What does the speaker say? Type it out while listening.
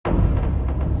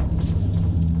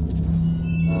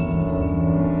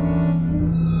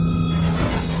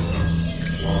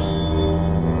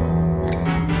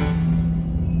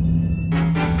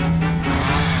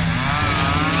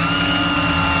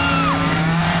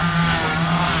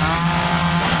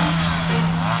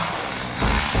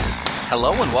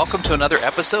Hello and welcome to another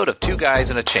episode of Two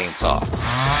Guys and a Chainsaw.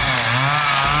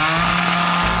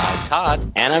 I'm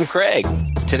Todd. And I'm Craig.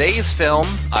 Today's film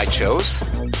I chose,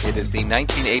 it is the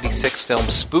 1986 film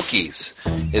Spookies.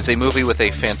 It's a movie with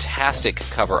a fantastic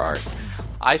cover art.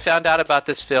 I found out about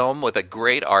this film with a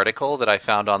great article that I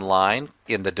found online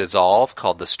in The Dissolve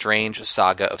called The Strange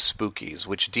Saga of Spookies,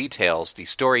 which details the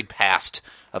storied past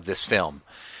of this film.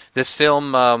 This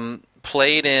film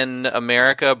played in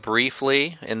America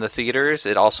briefly in the theaters.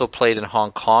 It also played in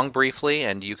Hong Kong briefly,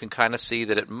 and you can kind of see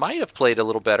that it might have played a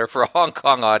little better for a Hong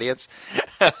Kong audience,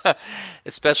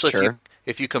 especially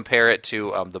if you compare it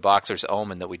to The Boxer's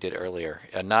Omen that we did earlier.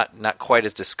 Not quite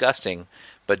as disgusting,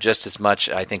 but just as much,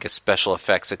 I think, a special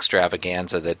effects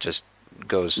extravaganza that just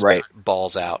goes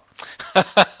balls out.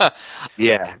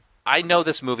 Yeah. I know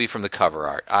this movie from the cover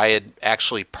art. I had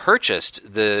actually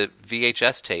purchased the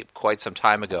VHS tape quite some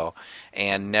time ago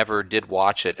and never did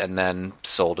watch it, and then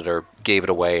sold it or gave it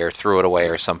away or threw it away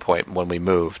or some point when we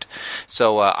moved.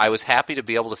 So I was happy to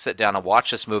be able to sit down and watch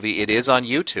this movie. It is on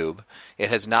YouTube. It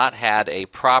has not had a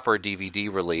proper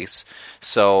DVD release.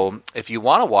 So if you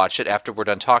want to watch it after we're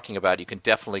done talking about it, you can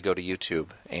definitely go to YouTube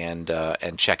and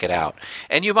check it out.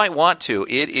 And you might want to.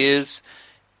 It is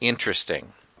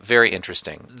interesting. Very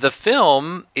interesting. The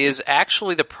film is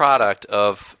actually the product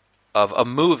of a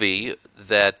movie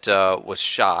that was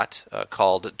shot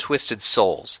called Twisted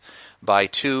Souls by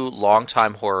two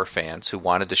longtime horror fans who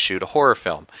wanted to shoot a horror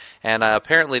film. And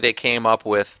apparently they came up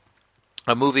with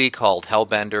a movie called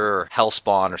Hellbender or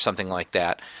Hellspawn or something like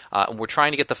that. We're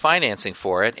trying to get the financing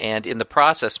for it, and in the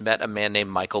process met a man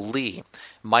named Michael Lee.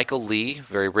 Michael Lee,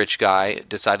 very rich guy,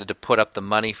 decided to put up the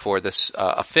money for this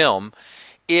a film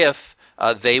if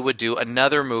they would do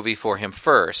another movie for him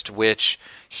first, which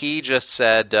he just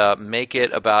said, make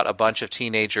it about a bunch of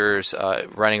teenagers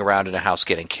running around in a house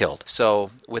getting killed.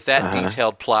 So with that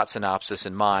detailed plot synopsis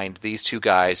in mind, these two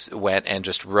guys went and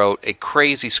just wrote a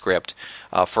crazy script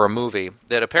for a movie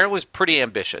that apparently was pretty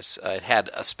ambitious. It had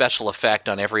a special effect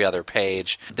on every other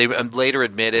page. They later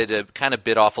admitted it kind of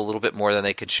bit off a little bit more than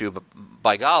they could chew, but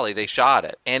by golly, they shot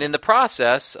it. And in the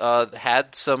process,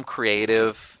 had some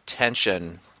creative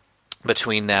tension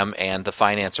between them and the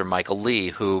financier Michael Lee,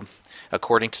 who,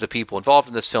 according to the people involved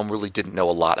in this film, really didn't know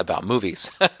a lot about movies.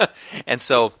 And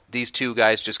so these two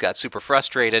guys just got super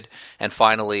frustrated, and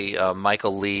finally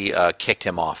Michael Lee kicked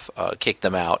them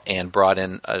out, and brought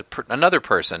in another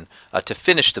person to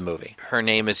finish the movie. Her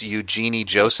name is Eugenie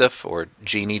Joseph, or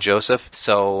Jeannie Joseph.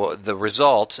 So the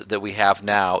result that we have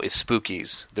now is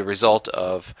Spookies, the result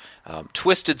of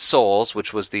Twisted Souls,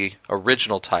 which was the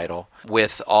original title,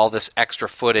 with all this extra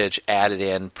footage added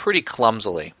in pretty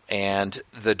clumsily. And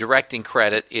the directing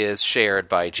credit is shared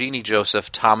by Jeannie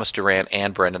Joseph, Thomas Durant,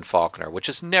 and Brendan Faulkner, which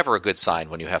is never a good sign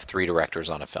when you have three directors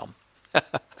on a film.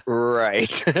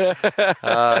 Right.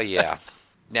 Yeah.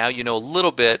 Now you know a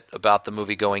little bit about the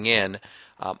movie going in.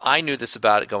 I knew this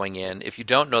about it going in. If you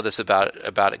don't know this about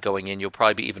it going in, you'll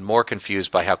probably be even more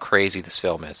confused by how crazy this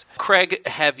film is. Craig,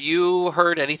 have you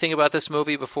heard anything about this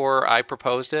movie before I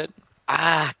proposed it?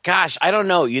 Gosh, I don't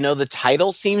know. You know, the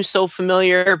title seems so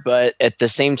familiar, but at the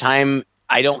same time,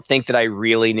 I don't think that I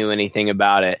really knew anything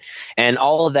about it. And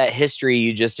all of that history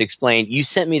you just explained, you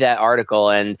sent me that article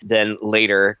and then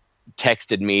later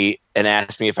texted me and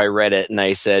asked me if I read it, and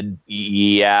I said,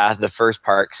 yeah, the first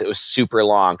part, because it was super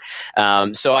long.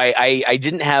 So I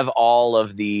didn't have all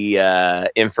of the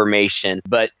information,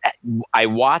 but I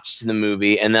watched the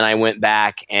movie, and then I went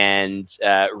back and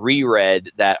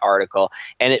reread that article,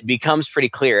 and it becomes pretty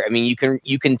clear. I mean,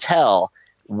 you can tell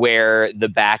where the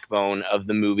backbone of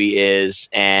the movie is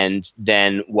and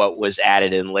then what was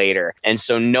added in later. And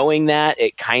so knowing that,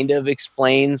 it kind of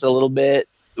explains a little bit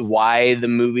why the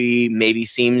movie maybe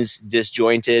seems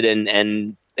disjointed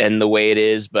and the way it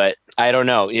is, but I don't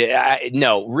know.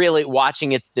 No, really,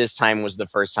 watching it this time was the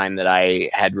first time that I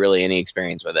had really any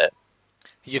experience with it.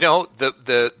 You know,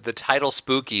 the title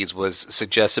Spookies was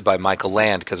suggested by Michael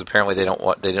Land because apparently they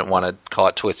didn't want to call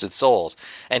it Twisted Souls,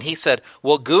 and he said,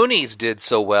 "Well, Goonies did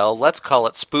so well, let's call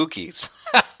it Spookies."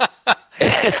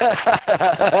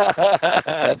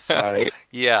 That's funny.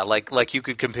 Yeah, like you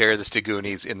could compare this to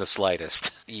Goonies in the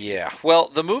slightest. Yeah. Well,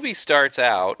 the movie starts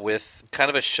out with kind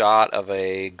of a shot of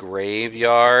a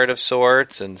graveyard of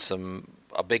sorts and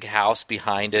a big house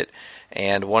behind it,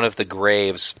 and one of the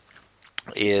graves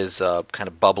is kind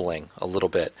of bubbling a little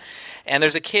bit. And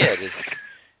there's a kid.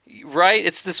 Right?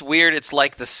 It's this weird, it's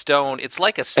like a stone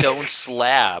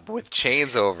slab with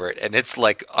chains over it, and it's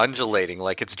like undulating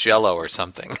like it's Jell-O or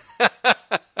something.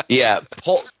 Yeah,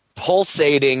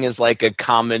 pulsating is like a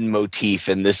common motif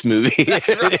in this movie. That's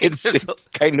right. It's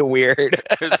kind of weird.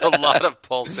 There's a lot of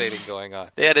pulsating going on.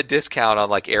 They had a discount on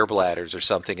like air bladders or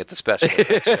something at the special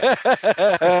effects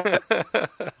show.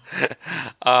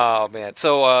 Oh man!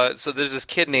 So there's this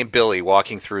kid named Billy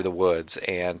walking through the woods,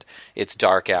 and it's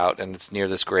dark out, and it's near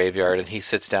this graveyard, and he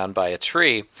sits down by a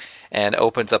tree and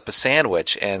opens up a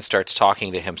sandwich and starts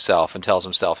talking to himself and tells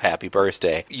himself happy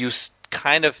birthday. You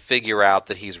kind of figure out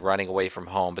that he's running away from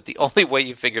home, but the only way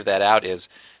you figure that out is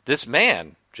this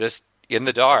man, just in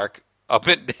the dark,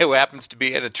 who happens to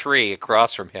be in a tree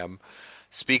across from him,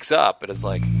 speaks up and is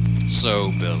like,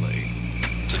 "So, Billy,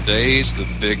 today's the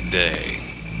big day.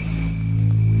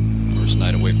 First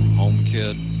night away from home,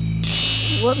 kid."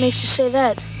 What makes you say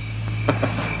that?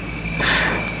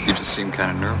 You just seem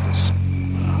kind of nervous.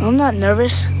 I'm not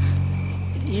nervous.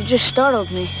 You just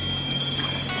startled me.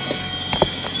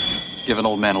 Give an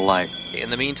old man a light. In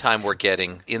the meantime, we're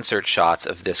getting insert shots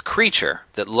of this creature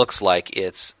that looks like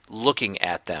it's looking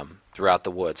at them throughout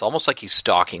the woods, almost like he's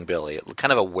stalking Billy,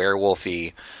 kind of a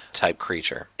werewolfy type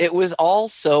creature. It was all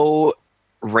so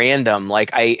random,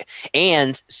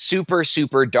 and super,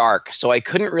 super dark, so I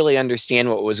couldn't really understand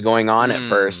what was going on at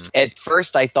first. At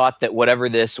first, I thought that whatever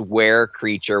this were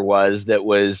creature was that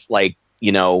was like,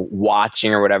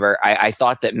 watching or whatever, I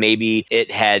thought that maybe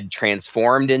it had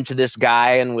transformed into this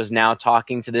guy and was now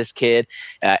talking to this kid.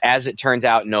 As it turns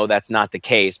out, no, that's not the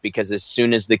case, because as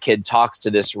soon as the kid talks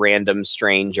to this random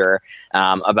stranger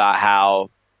about how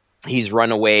he's run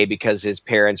away because his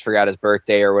parents forgot his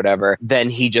birthday or whatever,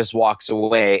 then he just walks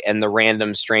away, and the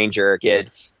random stranger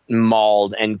gets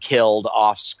mauled and killed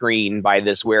off screen by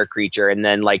this were creature, and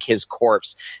then like his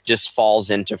corpse just falls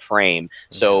into frame.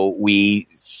 So we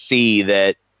see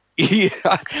that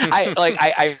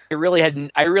I really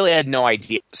had no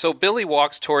idea. So Billy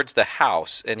walks towards the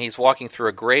house, and he's walking through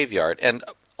a graveyard, and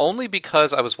only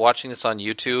because I was watching this on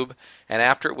YouTube, and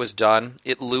after it was done,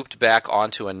 it looped back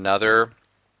onto another.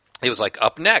 It was like,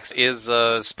 up next is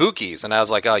Spookies. And I was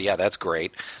like, oh, yeah, that's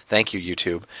great. Thank you,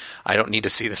 YouTube. I don't need to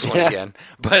see this one again.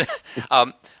 But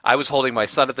I was holding my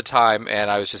son at the time,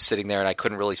 and I was just sitting there, and I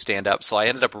couldn't really stand up. So I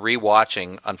ended up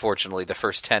rewatching, unfortunately, the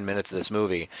first 10 minutes of this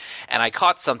movie. And I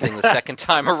caught something the second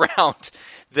time around,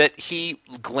 that he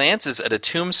glances at a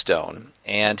tombstone,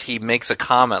 and he makes a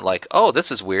comment like, oh,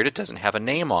 this is weird. It doesn't have a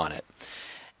name on it.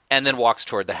 And then walks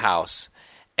toward the house.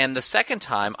 And the second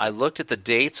time, I looked at the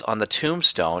dates on the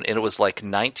tombstone, and it was like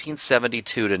 1972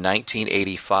 to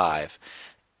 1985.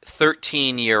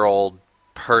 13-year-old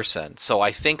person. So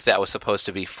I think that was supposed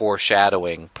to be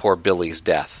foreshadowing poor Billy's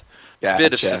death. Gotcha.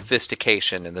 Bit of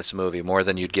sophistication in this movie, more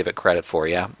than you'd give it credit for,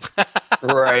 yeah?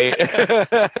 Right.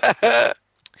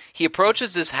 He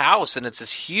approaches this house, and it's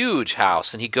this huge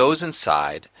house, and he goes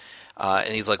inside,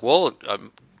 and he's like, well,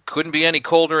 couldn't be any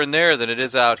colder in there than it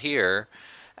is out here.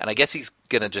 And I guess he's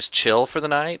going to just chill for the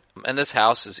night. And this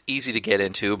house is easy to get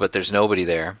into, but there's nobody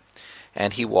there.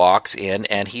 And he walks in,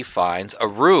 and he finds a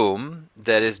room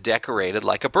that is decorated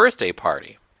like a birthday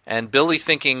party. And Billy,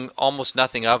 thinking almost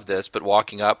nothing of this, but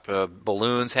walking up,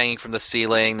 balloons hanging from the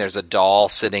ceiling, there's a doll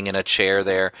sitting in a chair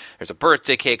there, there's a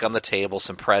birthday cake on the table,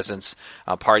 some presents,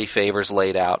 party favors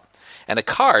laid out, and a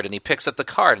card. And he picks up the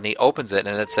card, and he opens it,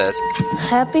 and it says,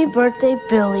 Happy birthday,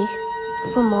 Billy,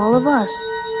 from all of us.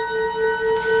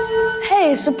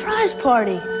 Hey, surprise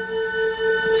party.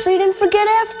 So you didn't forget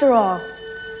after all.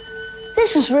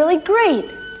 This is really great.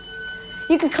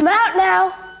 You can come out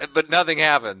now. But nothing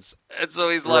happens. And so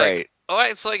he's like, Right. all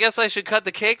right, so I guess I should cut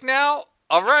the cake now?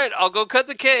 All right, I'll go cut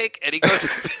the cake. And he goes,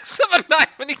 picks up a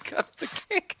knife and he cuts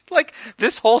the cake. Like,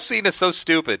 this whole scene is so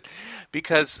stupid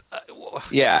because...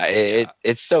 Yeah,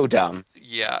 it's so dumb.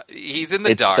 Yeah, he's in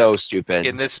the It's dark. so stupid.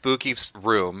 In this spooky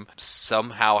room,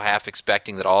 somehow half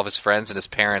expecting that all of his friends and his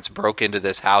parents broke into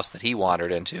this house that he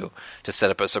wandered into to set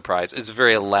up a surprise. It's a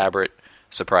very elaborate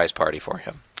surprise party for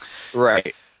him.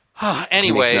 Right.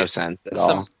 Anyway, It makes no sense at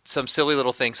all. Some silly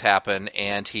little things happen,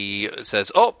 and he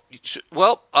says, should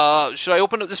I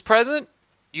open up this present?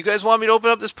 You guys want me to open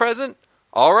up this present?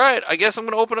 All right, I guess I'm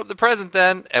going to open up the present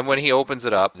then. And when he opens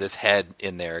it up, this head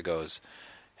in there goes,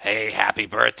 hey, happy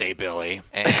birthday, Billy.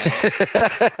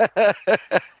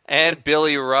 And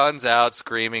Billy runs out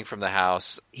screaming from the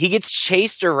house. He gets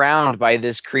chased around by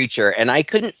this creature, and I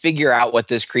couldn't figure out what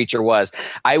this creature was.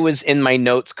 I was in my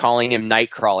notes calling him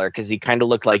Nightcrawler because he kind of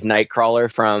looked like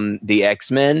Nightcrawler from the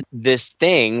X-Men. This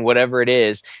thing, whatever it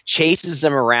is, chases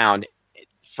him around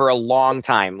for a long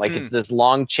time. Like it's this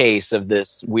long chase of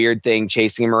this weird thing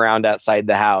chasing him around outside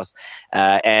the house.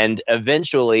 And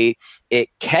eventually it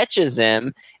catches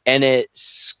him and it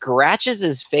scratches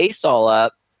his face all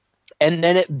up. and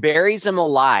then it buries him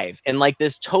alive in like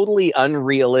this totally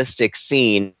unrealistic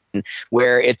scene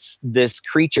where it's this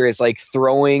creature is like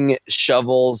throwing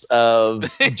shovels of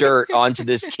dirt onto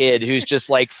this kid who's just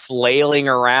like flailing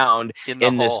around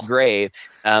in this grave.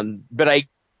 But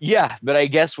I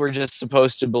guess we're just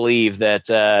supposed to believe that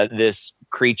this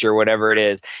creature, whatever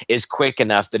it is quick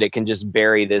enough that it can just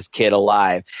bury this kid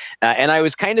alive. And I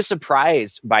was kind of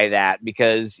surprised by that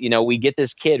because, you know, we get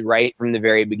this kid right from the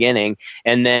very beginning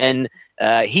and then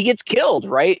he gets killed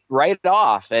right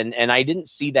off. And I didn't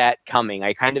see that coming.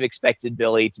 I kind of expected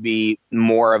Billy to be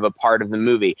more of a part of the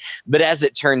movie. But as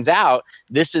it turns out,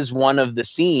 this is one of the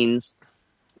scenes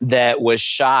that was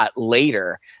shot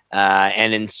later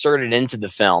and inserted into the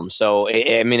film. So,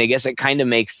 I mean, I guess it kind of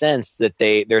makes sense that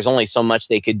there's only so much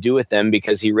they could do with them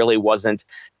because he really wasn't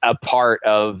a part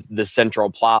of the central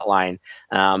plot line.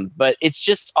 But it's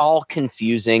just all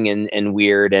confusing and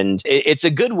weird. And it's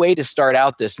a good way to start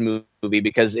out this movie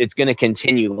because it's going to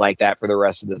continue like that for the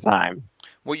rest of the time.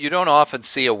 Well, you don't often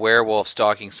see a werewolf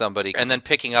stalking somebody and then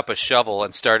picking up a shovel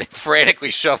and starting frantically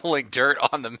shoveling dirt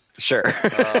on them. Sure.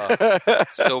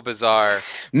 So bizarre.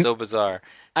 So bizarre.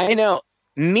 I know.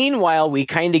 Meanwhile, we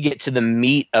kind of get to the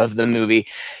meat of the movie.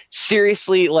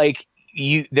 Seriously, like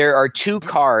there are two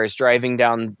cars driving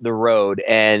down the road,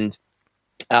 and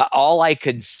all I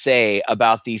could say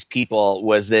about these people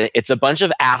was that it's a bunch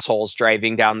of assholes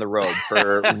driving down the road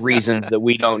for reasons that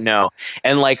we don't know.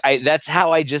 And like, that's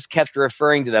how I just kept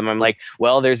referring to them. I'm like,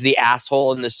 well, there's the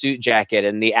asshole in the suit jacket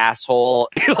and the asshole,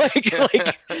 like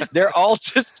they're all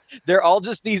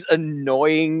just these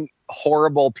annoying,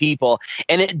 horrible people.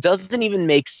 And it doesn't even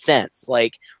make sense.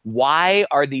 Like, why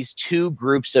are these two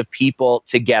groups of people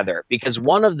together? Because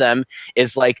one of them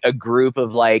is like a group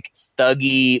of like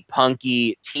thuggy,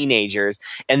 punky teenagers,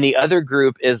 and the other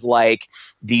group is like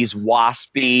these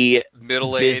waspy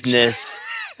middle-aged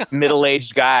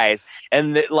guys.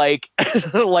 And like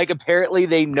apparently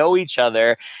they know each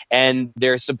other and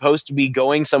they're supposed to be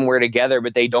going somewhere together,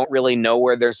 but they don't really know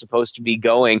where they're supposed to be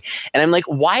going. And I'm like,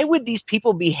 why would these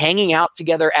people be hanging out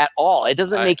together at all? It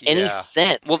doesn't make any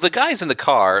sense. Well, the guys in the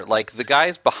car, like the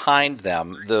guys behind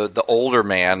them, the older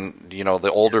man, you know,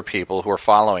 the older people who are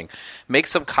following, make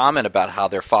some comment about how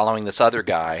they're following this other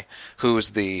guy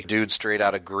who's the dude straight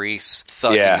out of Grease,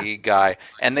 thuggy guy.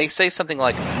 And they say something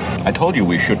like, I told you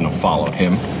we shouldn't have followed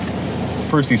him.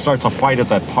 First he starts a fight at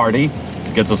that party,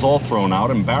 gets us all thrown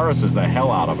out, embarrasses the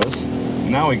hell out of us.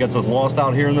 Now he gets us lost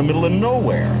out here in the middle of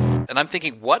nowhere. And I'm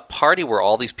thinking, what party were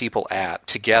all these people at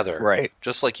together? Right.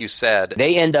 Just like you said.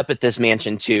 They end up at this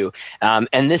mansion too. And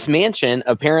this mansion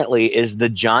apparently is the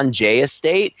John Jay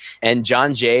estate. And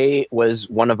John Jay was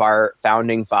one of our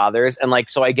founding fathers. And like,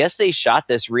 so I guess they shot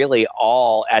this really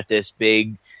all at this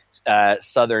big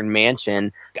southern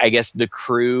mansion. I guess the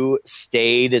crew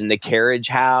stayed in the carriage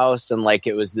house and like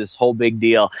it was this whole big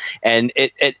deal. And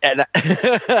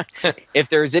if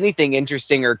there's anything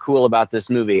interesting or cool about this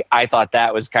movie, I thought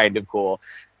that was kind of cool.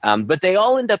 But they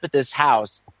all end up at this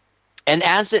house, and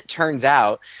as it turns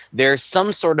out, there's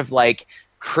some sort of like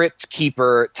crypt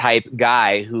keeper type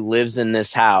guy who lives in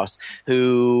this house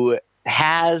who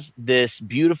has this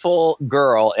beautiful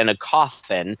girl in a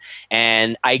coffin.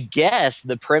 And I guess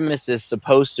the premise is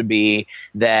supposed to be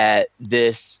that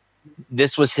this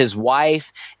was his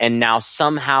wife, and now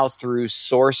somehow through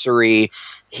sorcery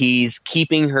he's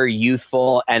keeping her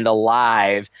youthful and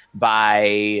alive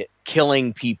by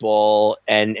killing people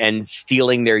and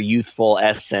stealing their youthful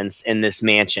essence in this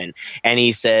mansion. And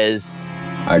he says,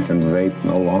 I can wait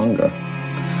no longer.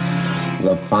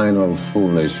 The final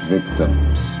foolish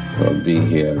victims will be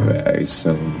here very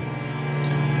soon.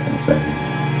 And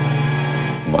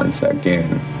then, once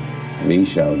again, we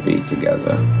shall be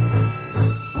together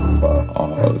for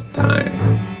all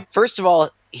time. First of all,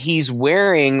 he's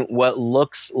wearing what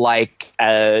looks like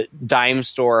a dime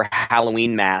store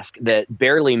Halloween mask that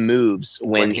barely moves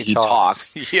when he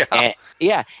talks.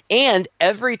 And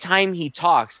every time he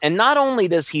talks, and not only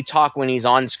does he talk when he's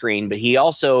on screen, but he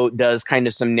also does kind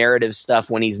of some narrative stuff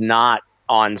when he's not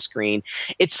on screen.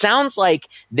 It sounds like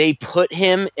they put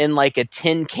him in like a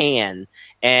tin can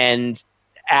and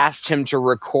asked him to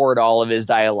record all of his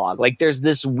dialogue. Like there's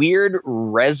this weird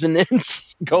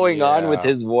resonance going on with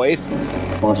his voice.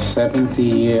 For 70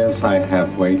 years I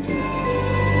have waited.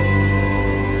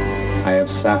 I have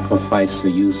sacrificed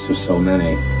the use of so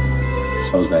many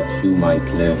so that you might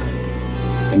live.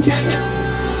 And yet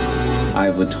I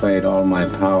would trade all my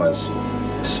powers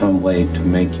for some way to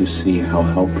make you see how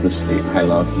helplessly I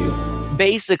love you.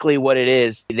 basically what it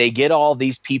is, they get all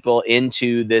these people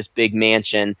into this big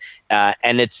mansion,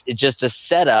 and it's just a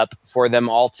setup for them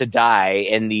all to die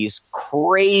in these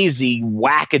crazy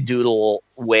wackadoodle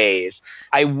ways.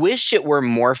 I wish it were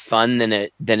more fun than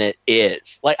it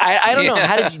is. Like I don't know,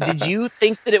 how did you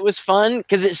think that it was fun?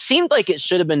 Because it seemed like it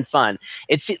should have been fun.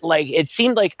 It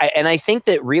seemed like, and I think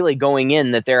that really going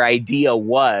in, that their idea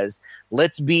was,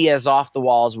 let's be as off the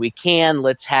wall as we can.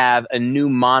 Let's have a new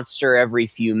monster every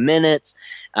few minutes.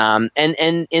 And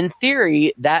in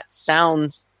theory, that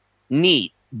sounds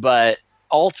neat, but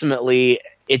ultimately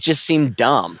it just seemed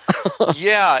dumb.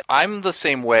 Yeah, I'm the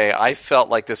same way. I felt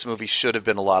like this movie should have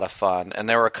been a lot of fun, and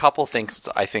there were a couple things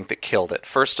I think that killed it.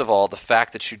 First of all, the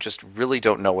fact that you just really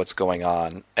don't know what's going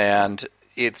on, and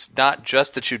it's not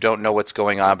just that you don't know what's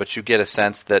going on, but you get a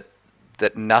sense that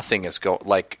nothing is going,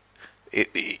 like,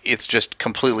 it's just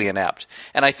completely inept.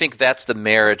 And I think that's the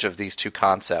marriage of these two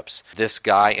concepts. This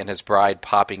guy and his bride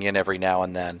popping in every now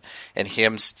and then, and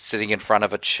him sitting in front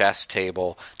of a chess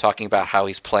table talking about how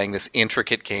he's playing this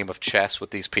intricate game of chess with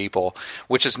these people,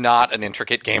 which is not an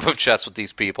intricate game of chess with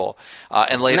these people.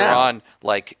 And later on,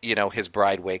 like, you know, his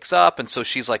bride wakes up, and so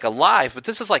she's like alive, but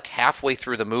this is like halfway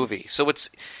through the movie. So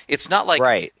it's not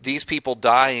like these people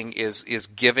dying is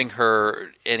giving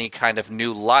her any kind of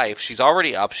new life. She's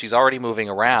already up, she's already moving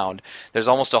around. There's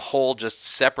almost a whole just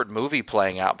separate movie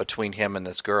playing out between him and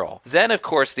this girl. Then, of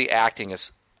course, the acting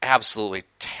is absolutely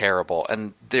terrible,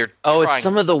 and they're it's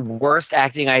some of the worst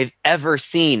acting I've ever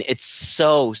seen. It's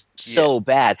so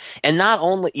bad. And not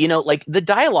only, you know, like, the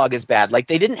dialogue is bad. Like,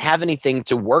 they didn't have anything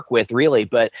to work with, really,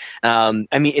 but I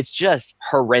mean, it's just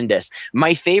horrendous.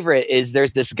 My favorite is,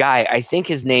 there's this guy, I think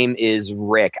his name is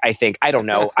Rick. I don't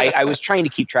know. I was trying to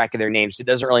keep track of their names. It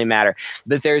doesn't really matter.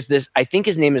 But there's this, I think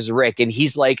his name is Rick, and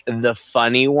he's like the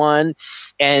funny one,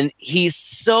 and he's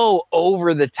so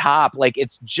over the top. Like,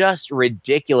 it's just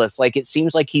ridiculous. Like, it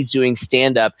seems like he's doing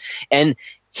stand-up, and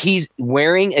he's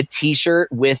wearing a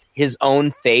t-shirt with his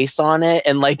own face on it,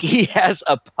 and like, he has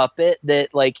a puppet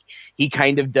that like he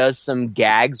kind of does some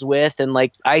gags with, and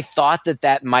like, I thought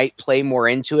that might play more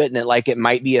into it, and it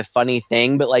might be a funny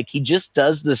thing, but like, he just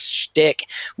does this shtick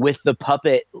with the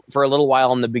puppet for a little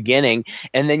while in the beginning,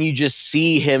 and then you just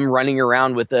see him running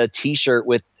around with a t-shirt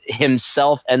with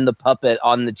himself and the puppet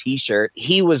on the t-shirt.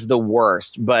 He was the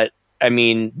worst, but I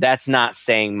mean, that's not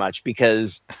saying much,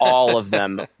 because all of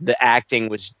them, the acting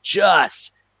was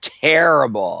just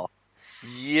terrible.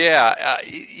 Yeah,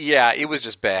 it was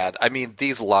just bad. I mean,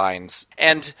 these lines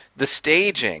and the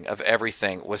staging of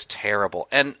everything was terrible.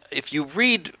 And if you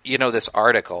read, you know, this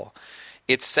article,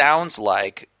 it sounds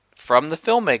like, from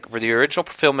the original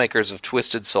filmmakers of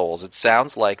Twisted Souls, it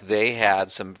sounds like they had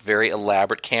some very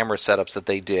elaborate camera setups that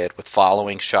they did with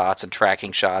following shots and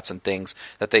tracking shots and things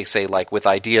that they say, like, with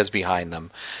ideas behind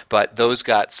them. But those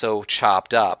got so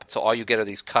chopped up, so all you get are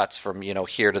these cuts from, you know,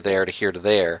 here to there to here to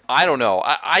there. I don't know.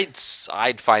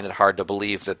 I'd find it hard to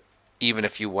believe that, even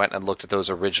if you went and looked at those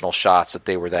original shots, that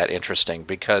they were that interesting,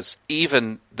 because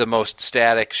even the most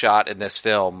static shot in this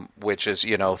film, which is,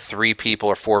 you know, 3 people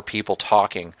or 4 people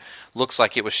talking, looks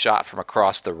like it was shot from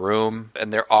across the room,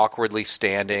 and they're awkwardly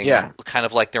standing, kind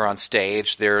of like they're on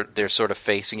stage. They're sort of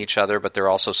facing each other, but they're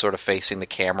also sort of facing the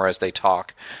camera as they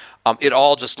talk. It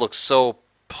all just looks so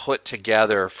put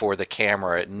together for the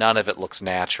camera. None of it looks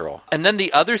natural. And then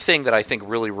the other thing that I think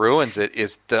really ruins it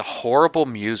is the horrible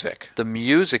music. The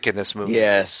music in this movie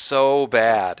is so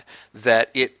bad that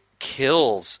it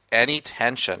kills any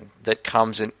tension that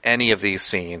comes in any of these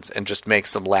scenes and just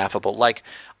makes them laughable. Like,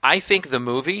 I think the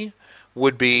movie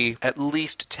would be at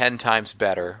least 10 times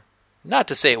better. Not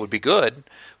to say it would be good,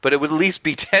 but it would at least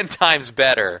be 10 times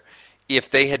better if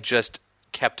they had just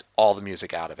kept all the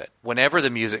music out of it. Whenever the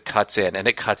music cuts in, and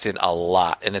it cuts in a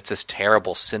lot, and it's this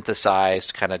terrible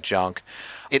synthesized kind of junk,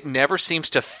 it never seems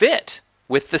to fit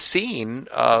with the scene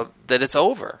that it's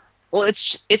over. Well,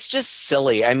 it's just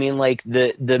silly. I mean, like,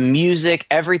 the music,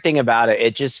 everything about it,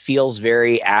 it just feels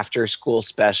very after school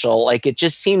special. Like, it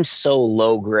just seems so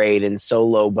low grade and so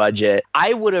low budget.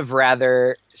 I would have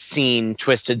rather seen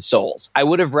Twisted Souls. I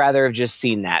would have rather have just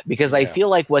seen that, because I feel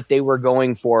like what they were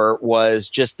going for was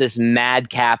just this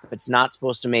madcap. It's not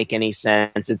supposed to make any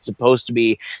sense. It's supposed to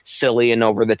be silly and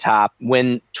over the top.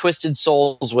 When Twisted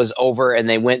Souls was over and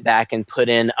they went back and put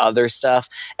in other stuff,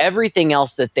 everything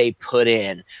else that they put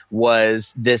in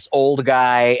was this old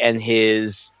guy and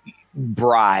his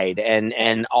bride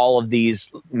and all of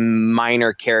these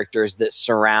minor characters that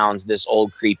surround this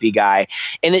old creepy guy,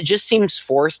 and it just seems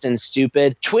forced and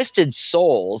stupid. Twisted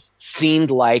Souls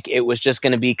seemed like it was just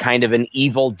going to be kind of an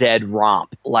Evil Dead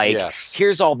romp, like,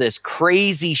 here's all this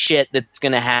crazy shit that's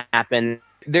going to happen,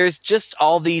 There's just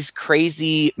all these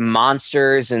crazy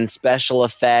monsters and special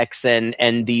effects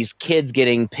and these kids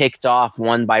getting picked off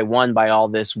one by one by all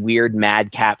this weird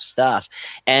madcap stuff.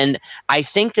 And I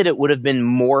think that it would have been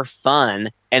more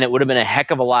fun and it would have been a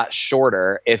heck of a lot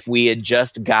shorter if we had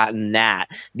just gotten that.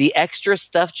 The extra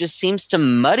stuff just seems to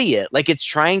muddy it. Like it's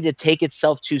trying to take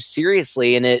itself too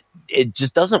seriously and it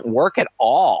just doesn't work at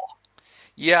all.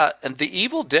 Yeah, and the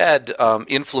Evil Dead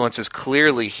influence is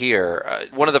clearly here.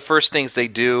 One of the first things they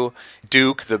do,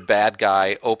 Duke, the bad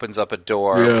guy, opens up a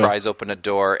door, pries open a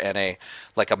door, and a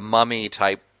mummy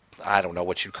type, I don't know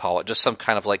what you'd call it, just some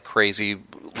kind of like crazy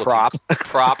prop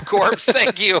corpse.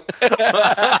 Thank you.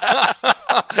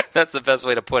 That's the best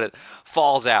way to put it.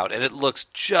 Falls out, and it looks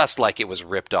just like it was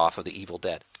ripped off of the Evil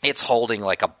Dead. It's holding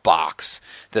like a box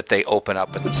that they open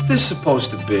up. What's this supposed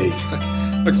to be?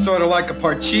 Looks sort of like a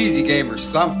Parcheesi game or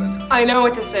something. I know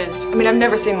what this is. I mean, I've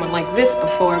never seen one like this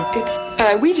before. It's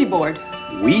a Ouija board.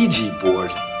 Ouija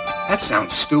board? That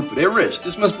sounds stupid. Hey, Rich,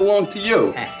 this must belong to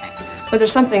you. But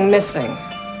there's something missing.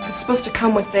 It's supposed to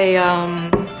come with a,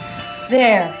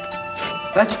 There.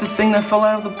 That's the thing that fell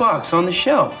out of the box on the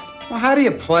shelf. Well, how do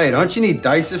you play? Don't you need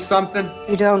dice or something?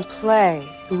 You don't play.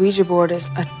 The Ouija board is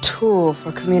a tool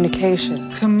for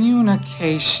communication.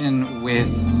 Communication with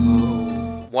who?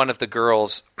 One of the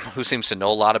girls, who seems to know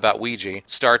a lot about Ouija,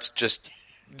 starts just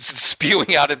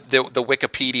spewing out the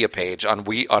Wikipedia page on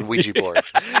Ouija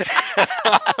boards.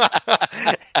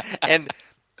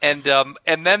 And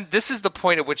then this is the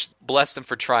point at which, bless them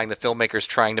for trying, the filmmakers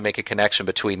trying to make a connection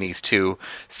between these two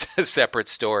separate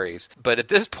stories. But at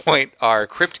this point, our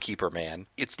Crypt Keeper man,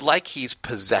 it's like he's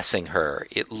possessing her.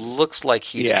 It looks like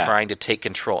he's trying to take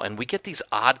control. And we get these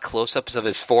odd close-ups of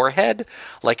his forehead.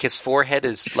 Like his forehead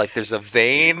is like there's a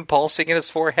vein pulsing in his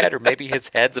forehead, or maybe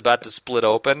his head's about to split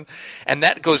open. And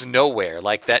that goes nowhere.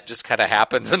 Like that just kind of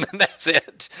happens and then that's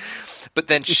it. But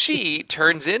then she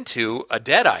turns into a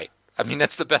deadite. I mean,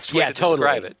 that's the best way to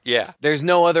describe it. Yeah. There's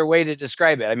no other way to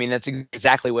describe it. I mean, that's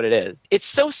exactly what it is. It's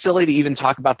so silly to even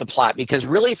talk about the plot because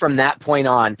really from that point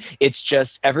on, it's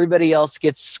just everybody else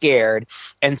gets scared.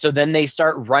 And so then they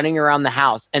start running around the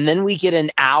house. And then we get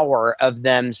an hour of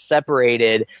them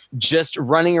separated, just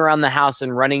running around the house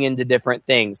and running into different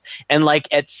things. And like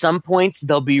at some points,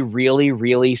 they'll be really,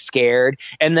 really scared.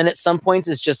 And then at some points,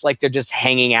 it's just like they're just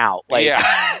hanging out. Like,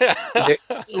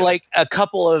 like a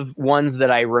couple of ones that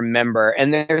I remember.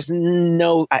 And there's I'm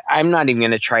not even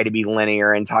going to try to be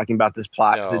linear in talking about this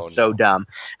plot because it's so dumb.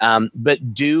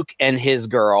 But Duke and his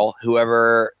girl,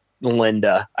 whoever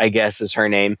Linda, I guess is her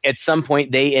name, at some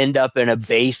point they end up in a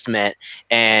basement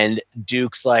and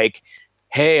Duke's like,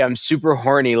 hey, I'm super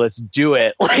horny. Let's do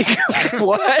it. Like,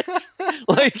 what?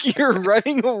 Like you're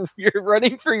running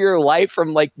for your life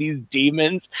from like these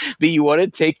demons, but you want to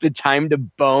take the time to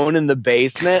bone in the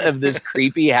basement of this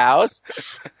creepy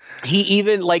house. He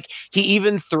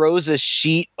even throws a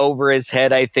sheet over his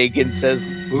head, I think, and says,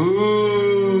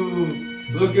 "Ooh,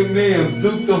 look at me, I'm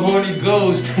Duke the horny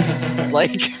ghost."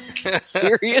 Like,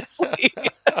 seriously?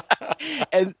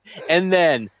 and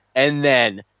then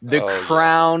the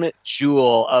crown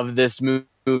jewel of this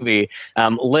movie,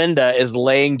 Linda is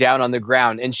laying down on the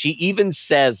ground and she even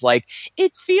says like,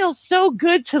 it feels so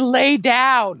good to lay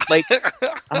down. Like,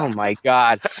 oh my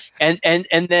God. And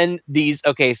then these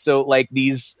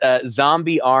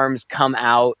zombie arms come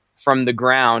out from the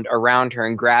ground around her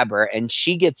and grab her, and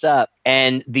she gets up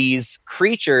and these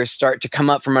creatures start to come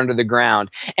up from under the ground.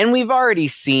 And we've already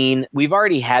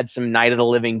had some Night of the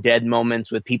Living Dead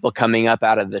moments with people coming up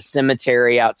out of the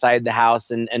cemetery outside the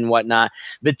house and whatnot.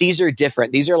 But these are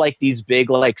different. These are like these big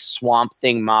like swamp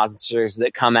thing monsters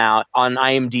that come out. On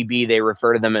IMDb, they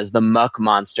refer to them as the muck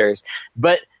monsters.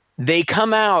 But they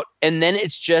come out and then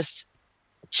it's just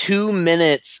 2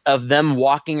 minutes of them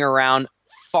walking around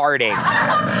farting.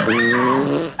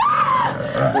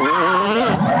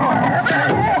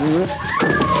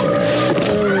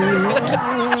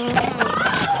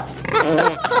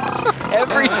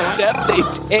 Every step they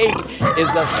take is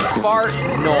a fart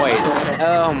noise.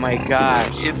 Oh my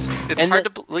gosh. It's hard to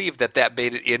believe that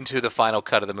made it into the final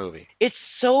cut of the movie. It's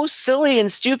so silly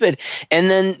and stupid. And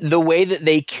then the way that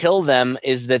they kill them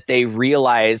is that they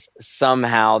realize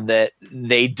somehow that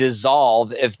they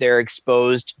dissolve if they're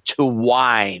exposed to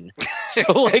wine.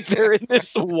 So like they're in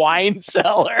this wine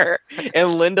cellar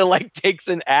and Linda like takes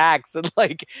an axe and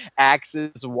like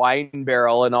axes wine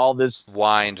barrel and all this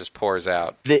wine just pours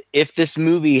out. If this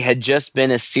movie had just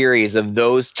been a series of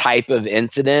those type of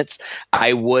incidents,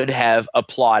 I would have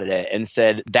applauded it and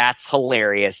said, that's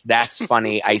hilarious. That's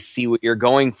funny. I see what you're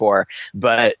going for.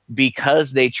 But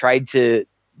because they tried to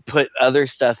put other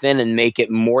stuff in and make it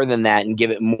more than that and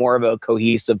give it more of a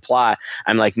cohesive plot,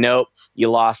 I'm like, nope, you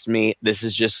lost me. This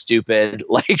is just stupid.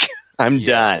 Like, I'm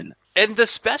done. And the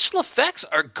special effects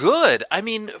are good. I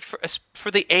mean,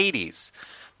 for the 80s,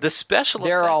 the special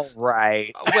they're effects... all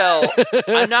right. Well,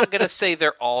 I'm not going to say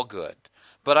they're all good.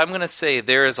 But I'm going to say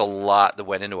there is a lot that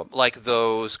went into them. Like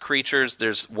those creatures,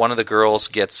 there's one of the girls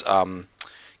gets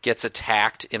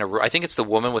attacked in a room. I think it's the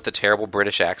woman with the terrible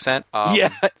British accent.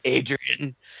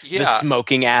 Adrian. Yeah. The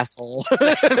smoking asshole.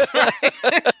 That's right.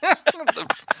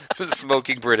 the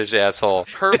smoking British asshole.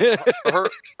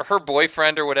 Her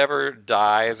boyfriend or whatever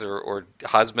dies, or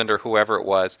husband or whoever it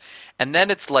was. And then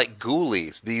it's like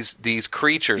ghoulies. These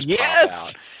creatures pop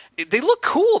out. They look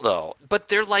cool though, but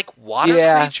they're like water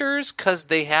creatures because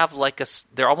they have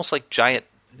they're almost like giant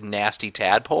nasty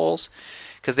tadpoles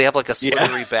because they have like a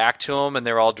slithery back to them and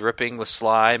they're all dripping with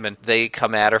slime and they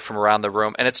come at her from around the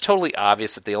room. And it's totally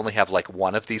obvious that they only have like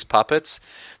one of these puppets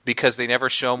because they never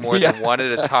show more than one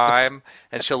at a time.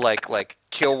 And she'll like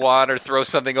kill one or throw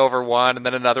something over one and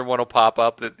then another one will pop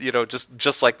up that,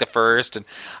 just like the first. And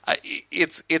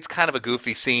it's kind of a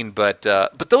goofy scene, but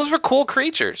those were cool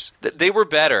creatures. They were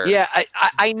better. Yeah,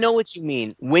 I know what you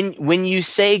mean. When you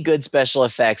say good special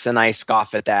effects and I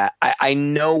scoff at that, I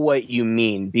know what you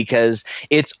mean because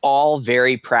it's all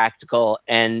very practical,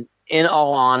 and in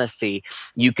all honesty,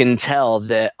 you can tell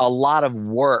that a lot of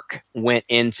work went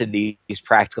into these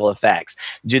practical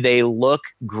effects. Do they look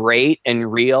great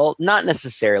and real? Not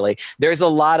necessarily. There's a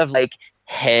lot of like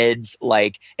heads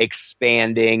like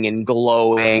expanding and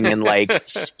glowing and like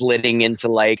splitting into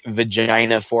like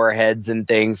vagina foreheads and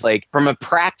things. Like from a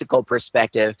practical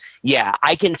perspective, yeah,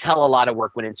 I can tell a lot of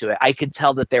work went into it. I could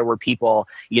tell that there were people,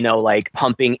 like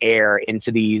pumping air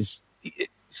into these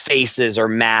faces or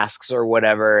masks or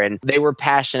whatever, and they were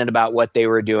passionate about what they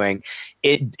were doing.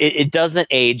 It doesn't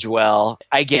age well.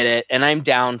 I get it, and I'm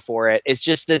down for it. It's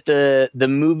just that the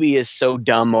movie is so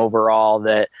dumb overall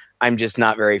that I'm just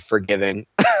not very forgiving.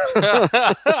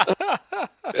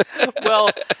 Well,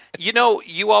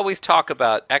 you always talk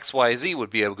about XYZ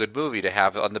would be a good movie to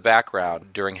have on the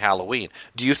background during Halloween.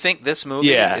 Do you think this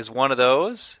movie is one of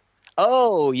those?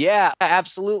 Oh, yeah,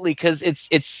 absolutely, because it's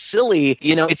silly.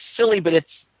 It's silly, but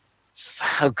it's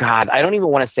oh God, I don't even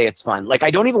want to say it's fun. Like,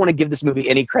 I don't even want to give this movie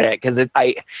any credit because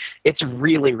it's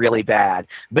really, really bad.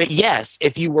 But yes,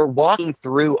 if you were walking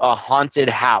through a haunted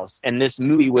house and this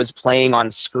movie was playing on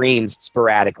screens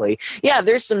sporadically, yeah,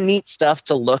 there's some neat stuff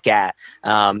to look at.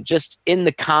 Just in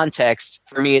the context,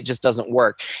 for me, it just doesn't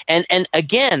work. And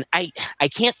again, I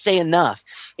can't say enough.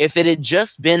 If it had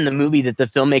just been the movie that the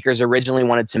filmmakers originally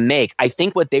wanted to make, I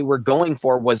think what they were going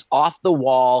for was off the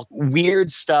wall,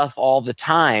 weird stuff all the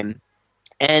time.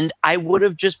 And I would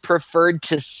have just preferred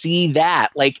to see that.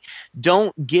 Like,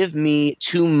 don't give me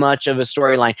too much of a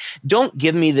storyline. Don't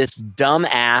give me this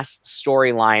dumb-ass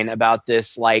storyline about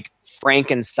this, like,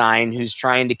 Frankenstein who's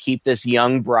trying to keep this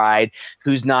young bride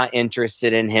who's not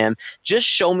interested in him. Just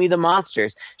show me the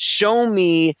monsters. Show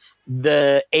me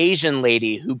the Asian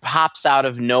lady who pops out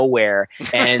of nowhere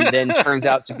and then turns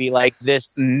out to be like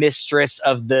this mistress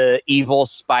of the evil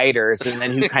spiders, and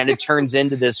then who kind of turns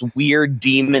into this weird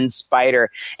demon spider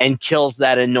and kills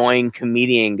that annoying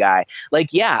comedian guy. Like,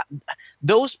 yeah,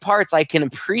 those parts I can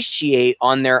appreciate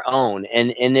on their own.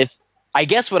 And if I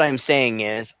guess what I'm saying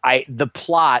is the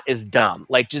plot is dumb.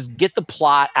 Like, just get the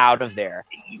plot out of there.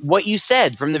 What you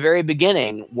said from the very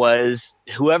beginning was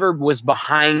whoever was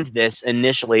behind this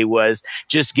initially was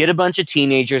just get a bunch of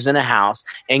teenagers in a house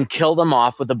and kill them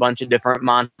off with a bunch of different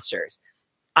monsters.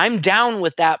 I'm down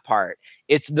with that part.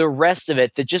 It's the rest of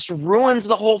it that just ruins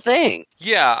the whole thing.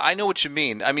 Yeah, I know what you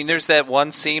mean. I mean, there's that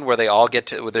one scene where they all get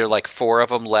to, where there are like four of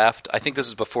them left. I think this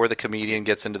is before the comedian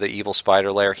gets into the evil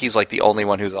spider lair. He's like the only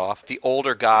one who's off. The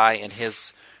older guy and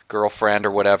his girlfriend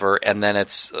or whatever, and then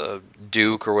it's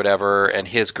Duke or whatever and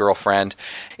his girlfriend.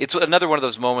 It's another one of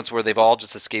those moments where they've all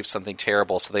just escaped something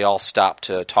terrible, so they all stop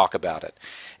to talk about it.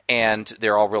 And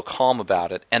they're all real calm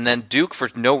about it. And then Duke, for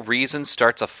no reason,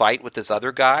 starts a fight with this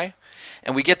other guy.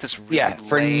 And we get this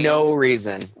really no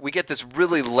reason. We get this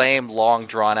really lame, long,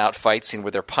 drawn-out fight scene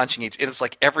where they're punching each... And it's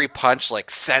like every punch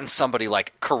like sends somebody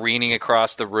like careening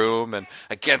across the room and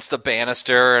against the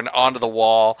banister and onto the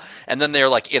wall. And then they're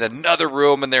like in another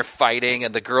room and they're fighting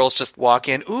and the girls just walk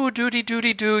in, ooh,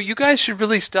 doody-doody-doo, you guys should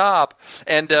really stop.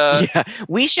 And yeah,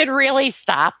 we should really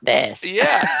stop this.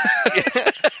 Yeah.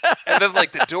 And then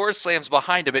like the door slams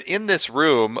behind him. And in this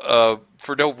room...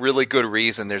 for no really good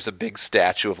reason, there's a big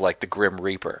statue of like the Grim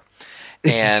Reaper,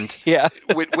 and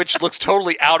which looks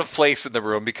totally out of place in the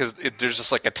room because there's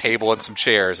just like a table and some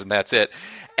chairs and that's it.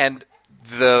 And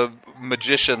the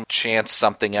magician chants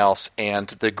something else, and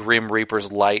the Grim Reaper's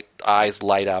eyes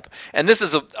light up. And this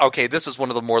is one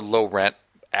of the more low rent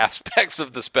aspects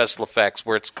of the special effects,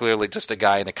 where it's clearly just a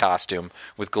guy in a costume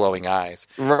with glowing eyes.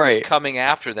 Right. He's coming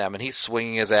after them, and he's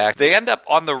swinging his axe. They end up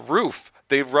on the roof.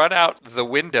 They run out the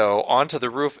window onto the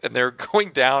roof, and they're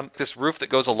going down this roof that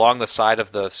goes along the side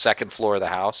of the second floor of the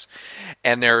house.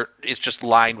 And it's just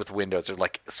lined with windows. There are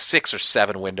like 6 or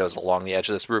 7 windows along the edge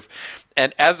of this roof.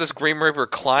 And as this Grim Reaper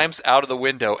climbs out of the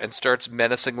window and starts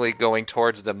menacingly going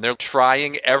towards them, they're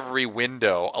trying every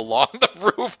window along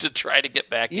the roof to try to get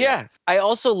back in. Yeah. I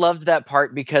also loved that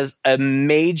part because a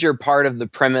major part of the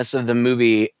premise of the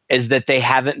movie is that they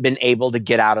haven't been able to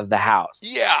get out of the house.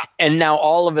 Yeah. And now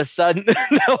all of a sudden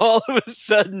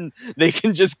they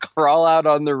can just crawl out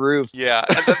on the roof. Yeah.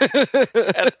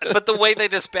 But the way they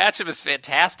dispatch him is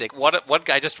fantastic. One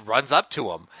guy just runs up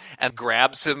to him and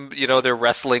grabs him. You know, they're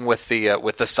wrestling with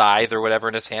the scythe or whatever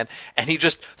in his hand, and he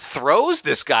just throws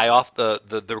this guy off the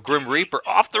Grim Reaper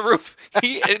off the roof.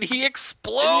 He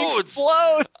explodes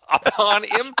upon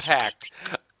impact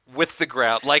with the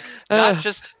ground, like not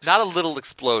a little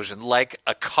explosion, like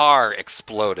a car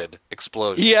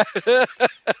explosion. Yeah.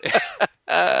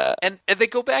 and they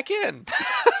go back in.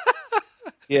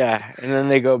 Yeah, and then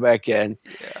they go back in.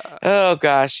 Yeah. Oh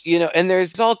gosh, and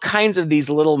there's all kinds of these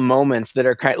little moments that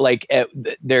are kind of like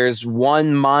there's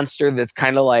one monster that's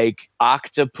kind of like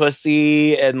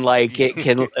octopusy, and like it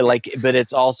can but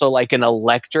it's also like an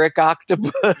electric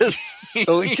octopus,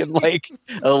 so it can like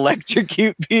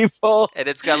electrocute people. And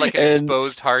it's got like an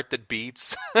exposed heart that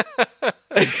beats.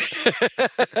 They're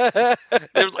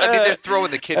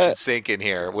throwing the kitchen sink in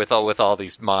here with all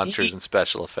these monsters and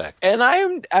special effects. And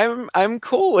I'm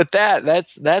cool with that.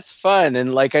 That's fun.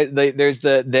 And like there's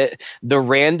the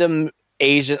random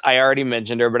Asian, I already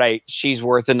mentioned her, but she's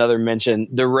worth another mention.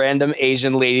 The random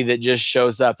Asian lady that just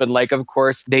shows up, and like, of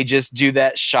course, they just do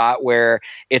that shot where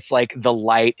it's like the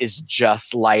light is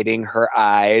just lighting her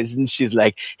eyes, and she's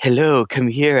like, "Hello, come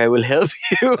here, I will help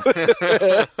you."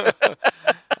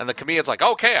 And the comedian's like,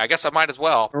 okay, I guess I might as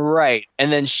well. Right.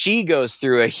 And then she goes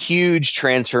through a huge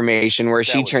transformation where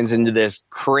she turns into this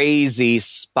crazy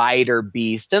spider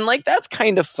beast. And like, that's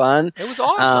kind of fun. It was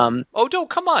awesome.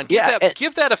 Come on.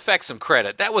 Give that effect some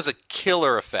credit. That was a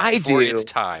killer effect for its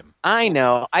time. I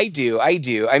know. I do. I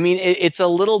mean, it's a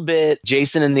little bit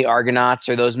Jason and the Argonauts,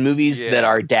 or those movies that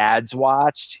our dads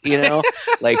watched,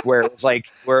 like where it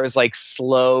was like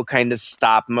slow kind of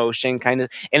stop motion kind of,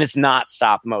 and it's not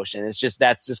stop motion. It's just,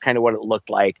 that's just kind of what it looked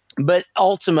like, but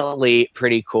ultimately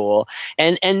pretty cool.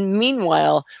 And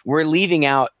meanwhile, we're leaving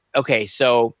out. Okay.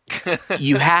 So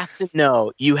you have to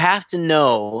know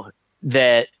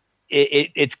that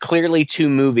it's clearly 2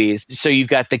 movies. So you've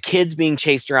got the kids being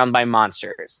chased around by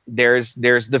monsters. There's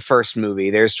the first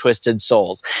movie. There's Twisted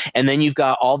Souls. And then you've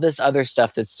got all this other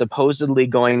stuff that's supposedly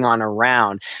going on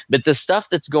around. But the stuff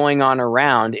that's going on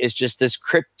around is just this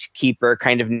crypt keeper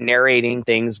kind of narrating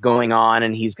things going on.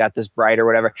 And he's got this bride or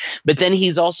whatever. But then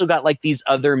he's also got like these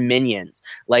other minions.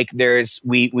 Like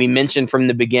we mentioned from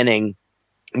the beginning,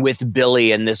 with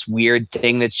Billy and this weird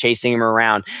thing that's chasing him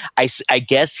around. I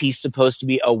guess he's supposed to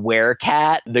be a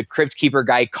werecat. The Crypt Keeper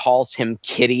guy calls him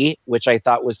Kitty, which I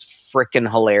thought was freaking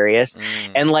hilarious.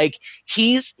 And like,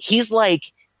 he's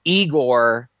like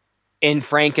Igor in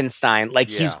Frankenstein. Like,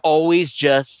 he's always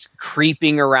just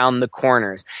creeping around the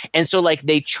corners. And so like,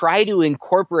 they try to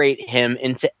incorporate him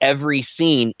into every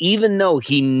scene, even though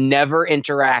he never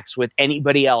interacts with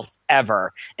anybody else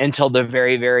ever until the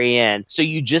very, very end. So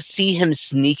you just see him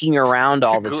sneaking around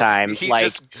all the time. He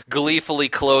just gleefully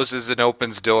closes and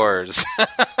opens doors.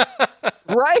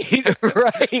 Right.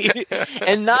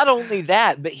 And not only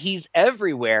that, but he's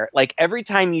everywhere. Like, every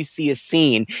time you see a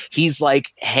scene, he's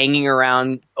like hanging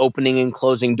around, opening and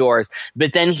closing doors.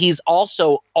 But then he's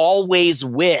also always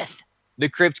with the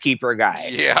Crypt Keeper guy.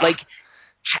 Yeah. Like,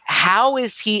 how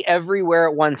is he everywhere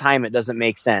at one time? It doesn't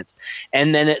make sense.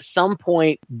 And then at some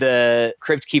point, the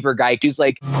Crypt Keeper guy, who's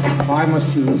like, "Why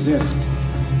must you resist?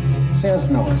 There's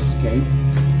no escape.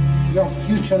 Your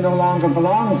future no longer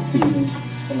belongs to you.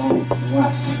 It belongs to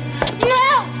us."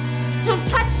 No! Don't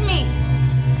touch me!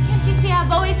 Can't you see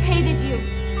I've always hated you?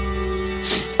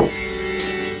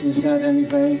 Is that any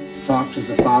way to talk to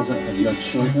the father of your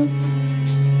children?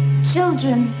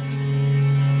 Children?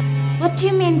 What do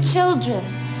you mean, children?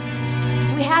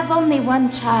 We have only one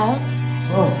child.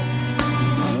 Oh.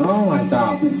 No, my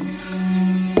darling.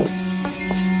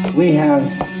 We have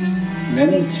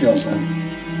many children.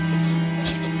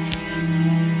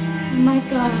 Oh my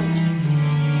God.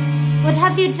 What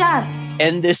have you done?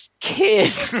 And this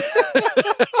kid,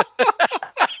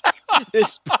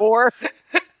 this poor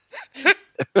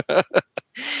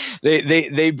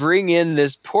They bring in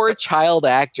this poor child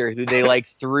actor who they like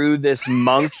threw this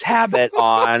monk's habit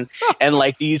on and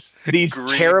like these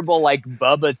terrible like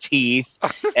Bubba teeth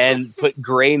and put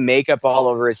gray makeup all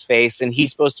over his face, and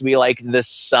he's supposed to be like the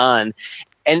son,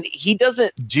 and he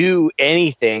doesn't do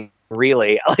anything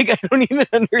really. Like, I don't even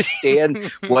understand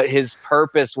what his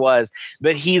purpose was,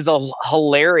 but he's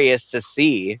hilarious to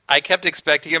see. I kept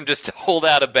expecting him just to hold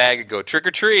out a bag and go trick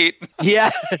or treat.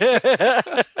 Yeah.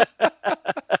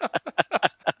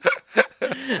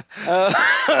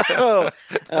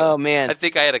 Oh man, I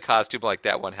think I had a costume like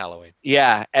that one Halloween.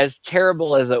 Yeah, as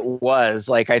terrible as it was,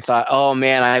 like I thought, oh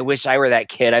man, I wish I were that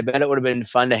kid. I bet it would have been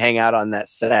fun to hang out on that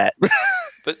set.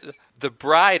 But the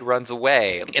bride runs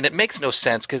away, and it makes no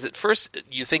sense because at first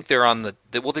you think they're on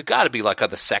they've got to be like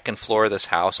on the second floor of this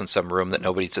house in some room that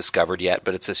nobody's discovered yet,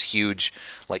 but it's this huge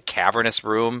like cavernous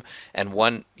room,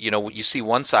 and you see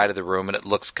one side of the room and it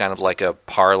looks kind of like a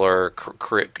parlor,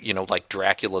 like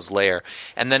Dracula's lair,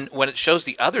 and then when it shows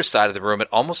the other side of the room, it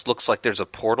almost looks like there's a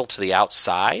portal to the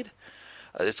outside.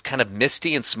 It's kind of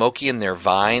misty and smoky, and there are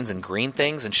vines and green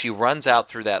things, and she runs out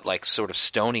through that like sort of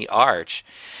stony arch,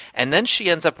 and then she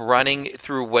ends up running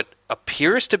through what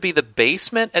appears to be the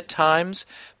basement at times,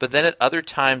 but then at other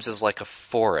times is like a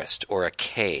forest or a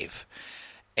cave,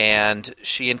 and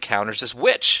she encounters this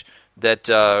witch that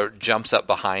jumps up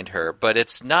behind her, but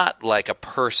it's not like a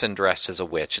person dressed as a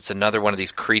witch. It's another one of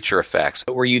these creature effects.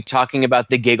 Were you talking about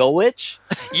the Giggle Witch?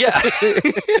 Yeah.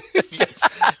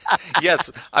 Yes,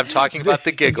 I'm talking about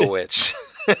the Giggle Witch.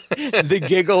 The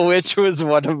Giggle Witch was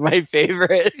one of my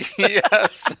favorites.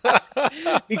 Yes.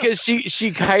 Because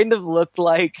she kind of looked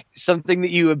like something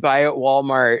that you would buy at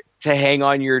Walmart to hang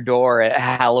on your door at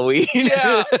Halloween.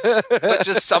 Yeah. But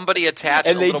just somebody attached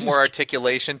a little more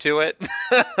articulation to it.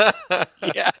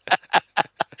 Yeah.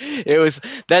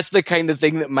 That's the kind of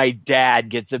thing that my dad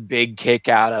gets a big kick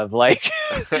out of. Like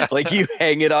you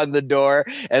hang it on the door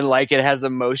and like it has a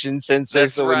motion sensor.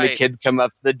 That's so when the kids come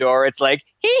up to the door, it's like,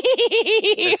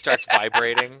 it starts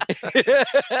vibrating.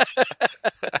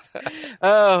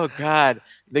 Oh God.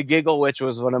 The Giggle Witch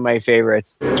was one of my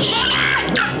favorites.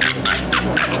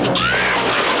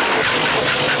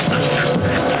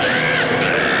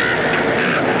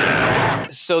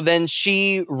 So then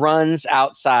she runs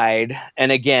outside,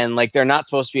 and again, like they're not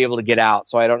supposed to be able to get out,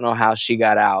 so I don't know how she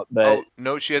got out. But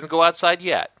no, she doesn't go outside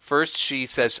yet. First, she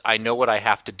says, "I know what I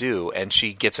have to do," and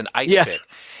she gets an ice pick.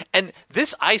 And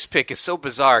this ice pick is so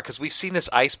bizarre because we've seen this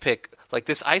ice pick. Like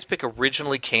this ice pick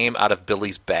originally came out of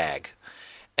Billy's bag.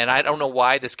 And I don't know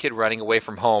why this kid running away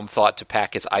from home thought to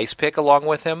pack his ice pick along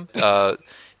with him.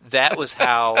 That was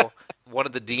how one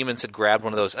of the demons had grabbed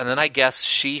one of those. And then I guess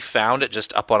she found it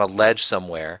just up on a ledge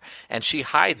somewhere, and she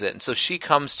hides it. And so she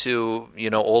comes to,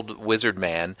 old wizard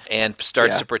man and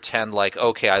starts to pretend like,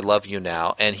 okay, I love you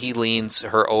now. And he leans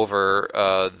her over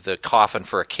the coffin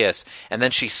for a kiss. And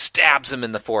then she stabs him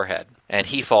in the forehead. And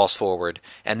he falls forward,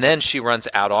 and then she runs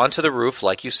out onto the roof,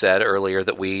 like you said earlier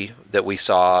that we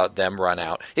saw them run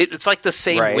out. It's like the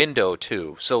same window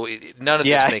too, so none of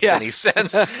this makes any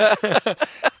sense.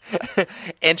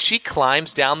 And she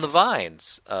climbs down the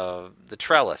vines, the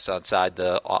trellis outside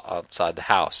the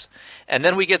house, and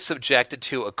then we get subjected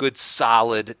to a good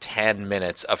solid 10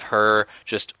 minutes of her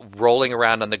just rolling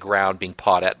around on the ground, being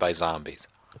pawed at by zombies.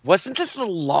 Wasn't this the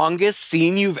longest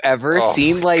scene you've ever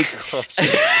seen? Like,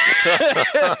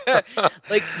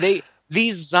 like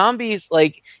these zombies,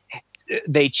 like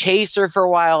they chase her for a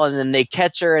while, and then they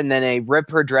catch her, and then they rip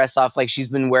her dress off. Like she's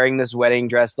been wearing this wedding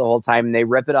dress the whole time, and they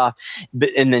rip it off.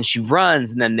 And then she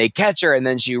runs, and then they catch her, and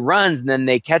then she runs, and then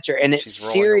they catch her, and it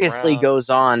seriously goes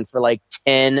on for like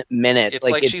 10 minutes. It's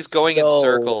like she's going in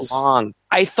circles. Long.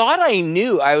 I thought I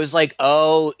knew. I was like,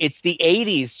 oh, it's the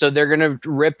 80s, so they're gonna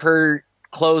rip her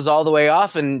clothes all the way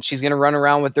off and she's going to run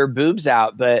around with her boobs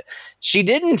out, but she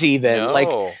didn't even. No. Like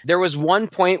there was one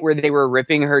point where they were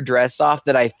ripping her dress off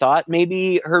that I thought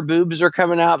maybe her boobs were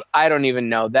coming out. I don't even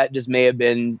know. That just may have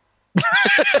been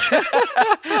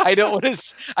I don't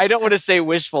want to say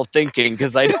wishful thinking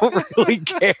because I don't really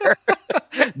care.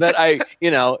 But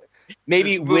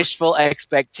maybe wishful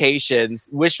expectations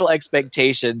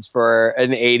for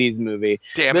an 80s movie.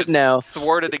 Damn but it. No.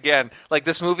 Thwarted again. Like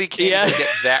this movie can't even get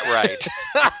that right.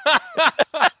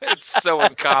 It's so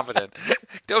incompetent.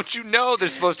 Don't you know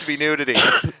there's supposed to be nudity?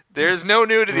 There's no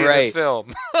nudity in this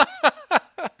film.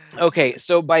 Okay,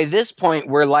 so by this point,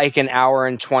 we're like an hour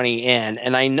and 20 in,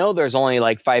 and I know there's only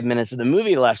like 5 minutes of the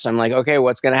movie left. So I'm like, okay,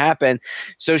 what's going to happen?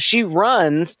 So she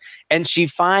runs and she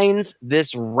finds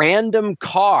this random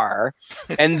car,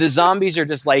 and the zombies are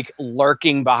just like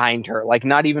lurking behind her, like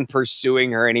not even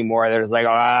pursuing her anymore. They're just like,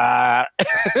 ah.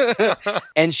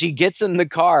 And she gets in the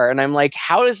car, and I'm like,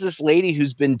 how does this lady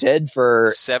who's been dead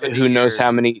for 70 who knows how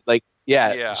years. many, like,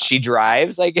 yeah, she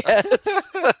drives, I guess.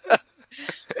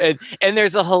 And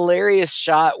there's a hilarious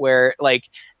shot where, like,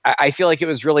 I feel like it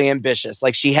was really ambitious.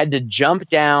 Like, she had to jump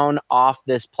down off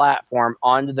this platform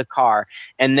onto the car,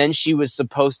 and then she was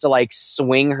supposed to like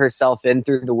swing herself in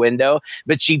through the window,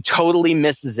 but she totally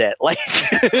misses it. Like,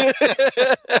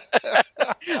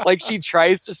 like she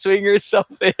tries to swing herself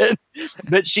in,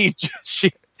 but she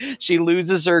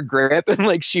loses her grip and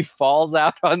like she falls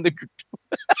out on the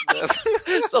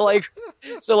so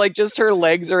like just her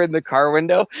legs are in the car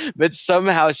window, but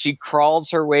somehow she crawls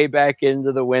her way back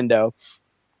into the window,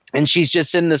 and she's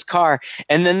just in this car,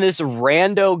 and then this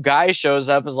rando guy shows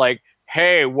up and is like,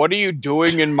 hey, what are you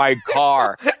doing in my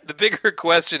car? The bigger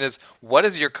question is, what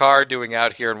is your car doing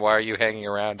out here, and why are you hanging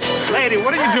around here? Lady,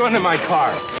 what are you doing in my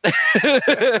car?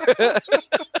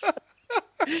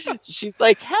 She's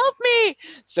like, help me.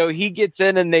 So he gets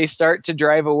in and they start to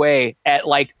drive away at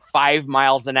like 5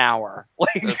 miles an hour.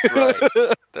 Like, That's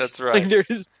right. That's right. Like they're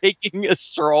just taking a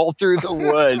stroll through the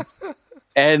woods.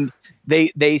 And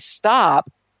they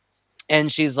stop,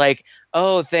 and she's like,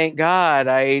 oh, thank God.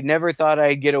 I never thought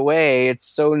I'd get away. It's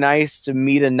so nice to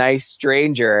meet a nice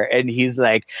stranger. And he's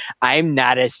like, I'm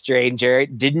not a stranger.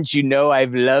 Didn't you know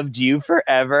I've loved you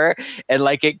forever? And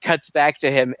like it cuts back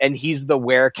to him, and he's the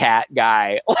werecat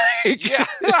guy. Like, yeah.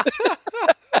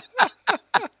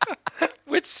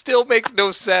 Which still makes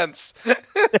no sense.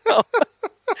 No.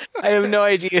 I have no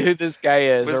idea who this guy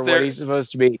is what he's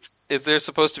supposed to be. Is there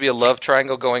supposed to be a love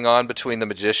triangle going on between the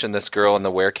magician, this girl, and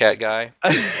the werecat guy?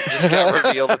 Just got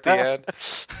revealed at the end.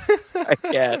 I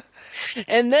guess.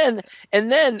 And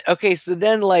then, okay, so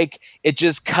then like it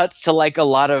just cuts to like a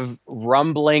lot of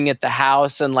rumbling at the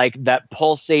house, and like that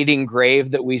pulsating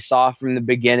grave that we saw from the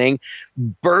beginning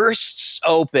bursts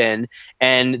open,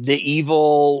 and the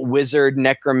evil wizard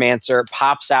necromancer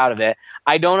pops out of it.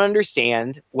 I don't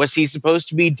understand. Was he supposed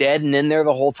to be dead and in there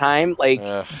the whole time? Like,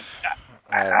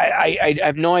 I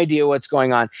have no idea what's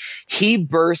going on. He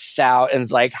bursts out and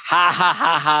is like, ha ha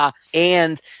ha ha,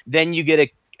 and then you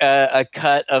get a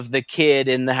cut of the kid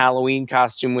in the Halloween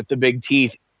costume with the big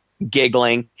teeth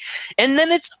giggling, and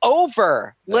then it's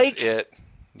over. That's it.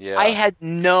 Yeah. I had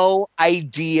no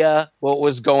idea what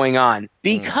was going on,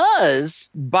 because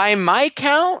by my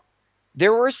count,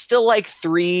 there were still like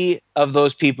 3 of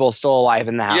those people still alive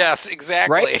in the house. Yes,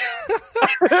 exactly. Right?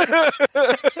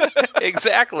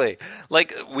 Exactly.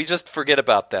 Like, we just forget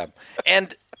about them.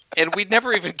 And we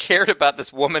never even cared about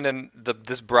this woman and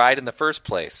this bride in the first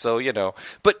place. So, you know,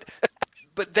 but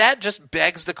that just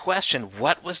begs the question,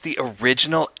 what was the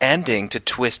original ending to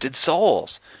Twisted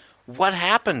Souls? What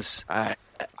happens? I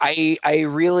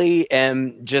really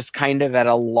am just kind of at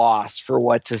a loss for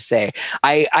what to say.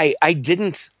 I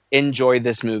didn't enjoy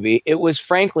this movie. It was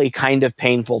frankly kind of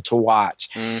painful to watch.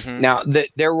 Mm-hmm. Now,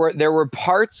 there were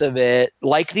parts of it,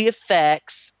 like the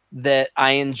effects, that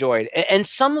I enjoyed. And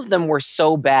some of them were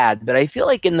so bad, but I feel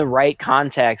like in the right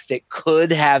context, it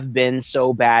could have been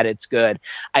so bad it's good.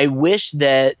 I wish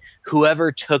that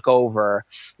whoever took over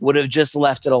would have just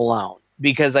left it alone,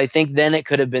 because I think then it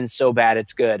could have been so bad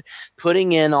it's good.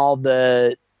 Putting in all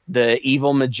the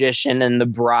evil magician and the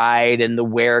bride and the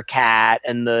werecat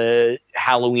and the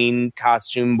Halloween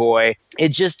costume boy, it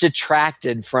just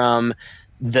detracted from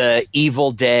the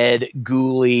Evil Dead,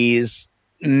 Ghoulies,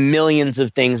 millions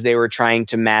of things they were trying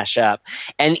to mash up.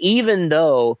 And even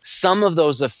though some of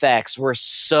those effects were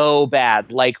so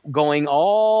bad, like going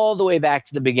all the way back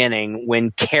to the beginning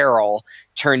when Carol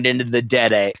turned into the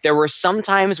Dead-Egg, there were some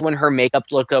times when her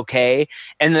makeup looked okay,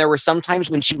 and there were some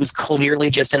times when she was clearly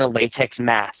just in a latex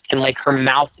mask, and like her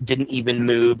mouth didn't even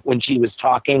move when she was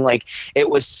talking. Like,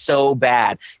 it was so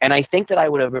bad. And I think that I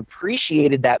would have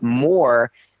appreciated that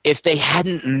more if they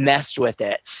hadn't messed with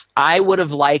it. I would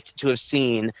have liked to have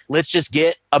seen, let's just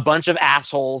get a bunch of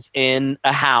assholes in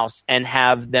a house and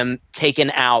have them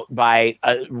taken out by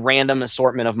a random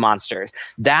assortment of monsters.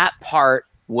 That part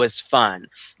was fun.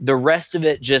 The rest of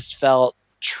it just felt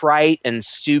trite and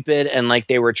stupid and like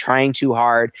they were trying too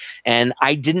hard. And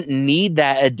I didn't need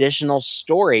that additional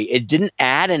story. It didn't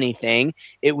add anything.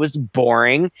 It was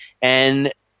boring.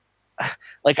 And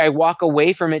like, I walk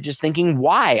away from it just thinking,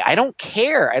 why? I don't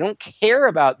care. I don't care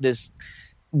about this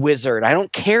wizard. I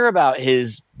don't care about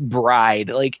his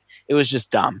bride. Like, it was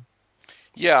just dumb.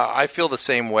 Yeah, I feel the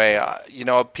same way.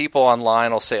 People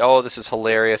online will say, "Oh, this is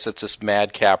hilarious. It's this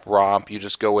madcap romp. You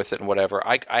just go with it and whatever."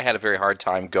 I had a very hard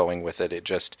time going with it.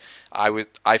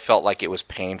 I felt like it was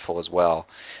painful as well.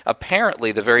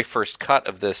 Apparently, the very first cut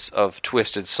of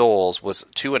Twisted Souls was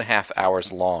 2.5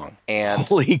 hours long. And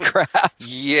holy crap!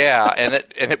 Yeah, and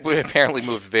it apparently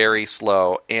moved very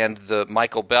slow. And the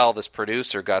Michael Bell, this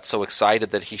producer, got so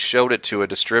excited that he showed it to a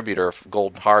distributor,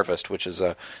 Golden Harvest, which is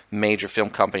a major film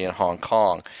company in Hong Kong.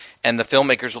 And the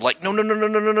filmmakers were like, no,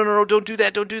 don't do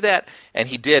that. And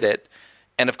he did it.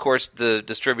 And, of course, the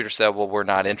distributor said, well, we're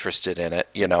not interested in it,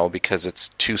 because it's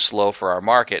too slow for our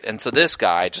market. And so this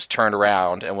guy just turned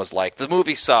around and was like, the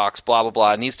movie sucks, blah, blah,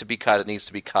 blah. It needs to be cut.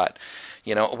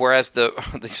 Whereas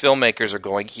these filmmakers are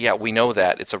going, yeah, we know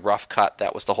that. It's a rough cut.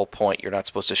 That was the whole point. You're not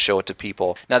supposed to show it to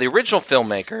people. Now, the original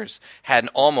filmmakers had an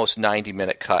almost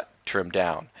 90-minute cut trimmed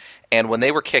down. And when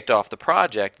they were kicked off the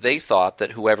project, they thought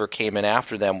that whoever came in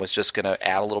after them was just going to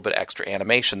add a little bit extra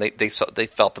animation. They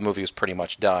felt the movie was pretty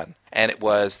much done. And it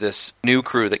was this new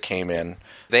crew that came in.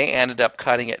 They ended up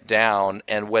cutting it down,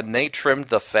 and when they trimmed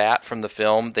the fat from the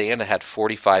film, they had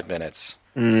 45 minutes.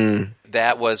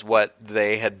 That was what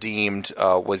they had deemed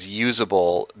was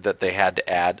usable, that they had to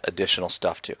add additional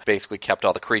stuff to. Basically kept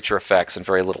all the creature effects and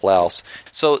very little else.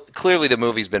 So clearly the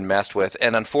movie's been messed with,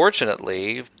 and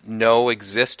unfortunately no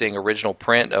existing original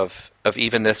print of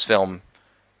even this film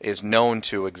is known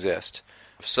to exist.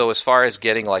 So as far as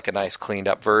getting like a nice cleaned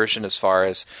up version, as far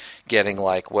as getting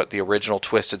like what the original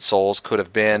Twisted Souls could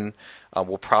have been,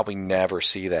 we'll probably never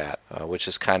see that, which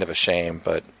is kind of a shame.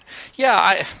 But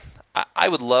yeah, I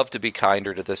would love to be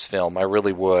kinder to this film. I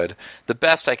really would. The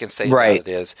best I can say about it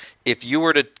is, if you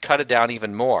were to cut it down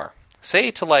even more, say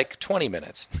to like 20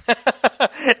 minutes,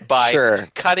 by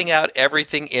cutting out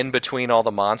everything in between all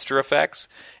the monster effects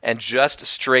and just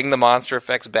string the monster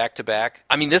effects back to back.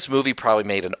 I mean, this movie probably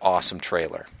made an awesome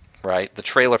trailer. Right? The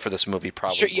trailer for this movie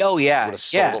probably would have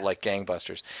sold it like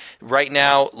gangbusters. Right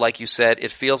now, like you said,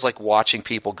 it feels like watching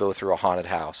people go through a haunted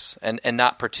house, and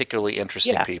not particularly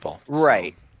interesting people.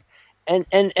 Right.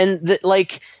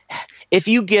 Like, if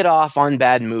you get off on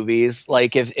bad movies,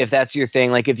 like if that's your thing,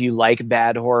 like if you like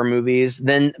bad horror movies,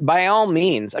 then by all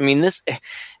means, I mean, this,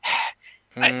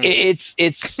 I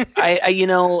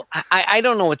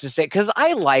don't know what to say, because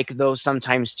I like those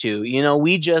sometimes too.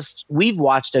 We've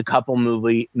watched a couple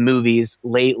movies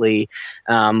lately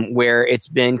where it's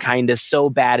been kind of so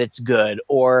bad it's good,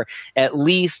 or at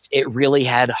least it really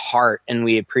had heart and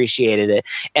we appreciated it.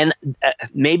 And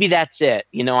maybe that's it.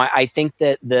 I think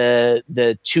that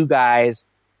the two guys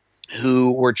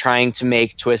who were trying to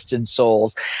make Twisted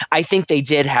Souls, I think they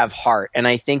did have heart, and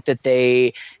I think that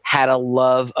they had a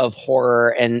love of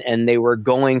horror, and they were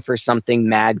going for something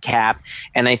madcap,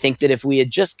 and I think that if we had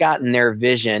just gotten their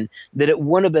vision, that it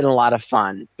would have been a lot of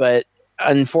fun. But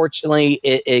unfortunately,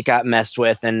 it got messed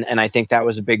with, and I think that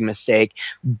was a big mistake.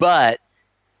 But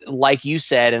like you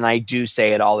said, and I do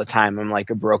say it all the time, I'm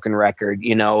like a broken record,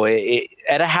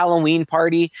 at a Halloween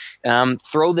party,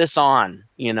 throw this on,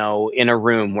 in a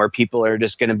room where people are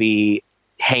just going to be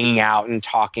hanging out and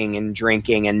talking and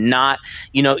drinking and not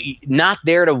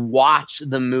there to watch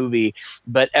the movie,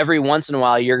 but every once in a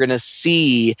while you're going to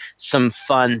see some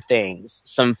fun things,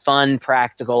 some fun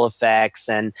practical effects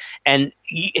and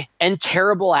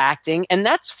terrible acting, and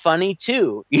that's funny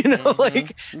too.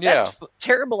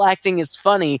 Terrible acting is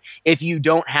funny if you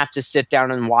don't have to sit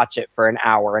down and watch it for an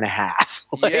hour and a half.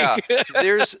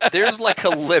 There's like a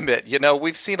limit.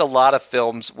 We've seen a lot of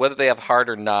films, whether they have heart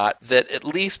or not, that at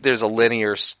least there's a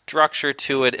linear structure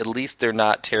to it. At least they're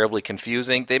not terribly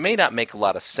confusing. They may not make a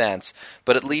lot of sense,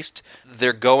 but at least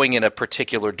they're going in a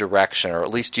particular direction, or at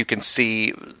least you can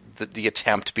see the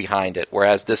attempt behind it,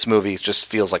 whereas this movie just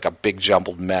feels like a big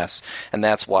jumbled mess, and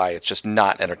that's why it's just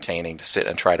not entertaining to sit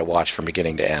and try to watch from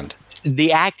beginning to end.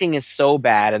 The acting is so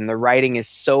bad and the writing is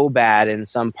so bad in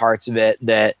some parts of it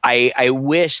that I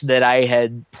wish that I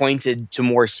had pointed to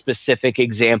more specific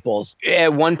examples.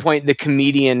 At one point, the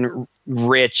comedian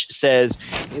Rich says,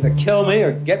 "Either kill me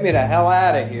or get me the hell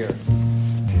out of here.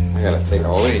 I gotta take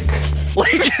a leak."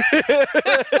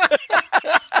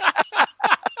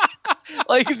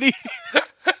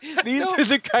 These are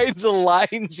the kinds of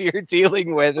lines you're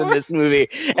dealing with in this movie,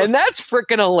 and that's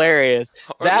freaking hilarious.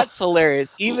 That's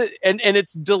hilarious. Even and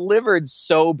it's delivered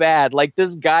so bad. Like,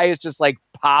 this guy is just like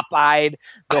pop-eyed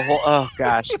the whole. Oh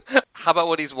gosh. How about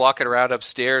when he's walking around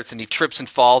upstairs and he trips and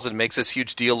falls and makes this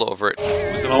huge deal over it?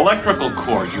 It was an electrical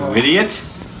cord, you idiot.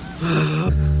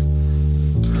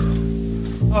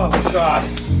 Oh God.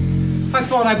 I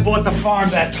thought I bought the farm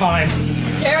that time.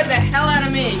 Scared the hell out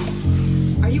of me.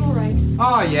 Are you all right?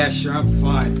 Oh, yeah, sure, I'm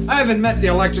fine. I haven't met the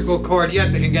electrical cord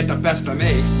yet that can get the best of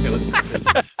me.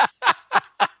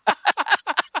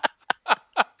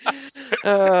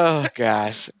 Oh,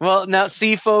 gosh. Well, now,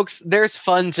 see, folks, there's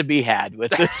fun to be had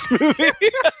with this movie.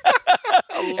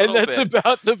 And that's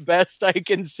about the best I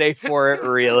can say for it,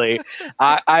 really.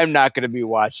 I'm not going to be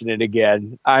watching it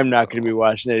again.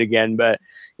 But,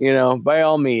 by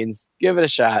all means, give it a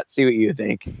shot. See what you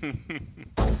think.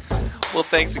 Well,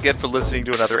 thanks again for listening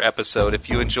to another episode. If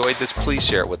you enjoyed this, please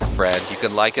share it with a friend. You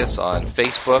can like us on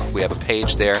Facebook. We have a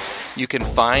page there. You can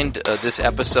find this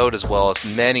episode as well as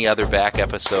many other back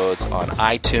episodes on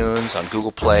iTunes, on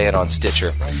Google Play, and on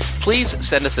Stitcher. Please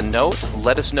send us a note.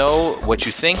 Let us know what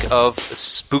you think of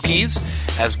Spookies,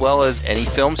 as well as any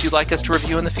films you'd like us to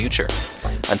review in the future.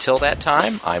 Until that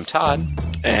time, I'm Todd.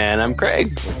 And I'm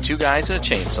Craig. With two guys and a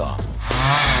chainsaw.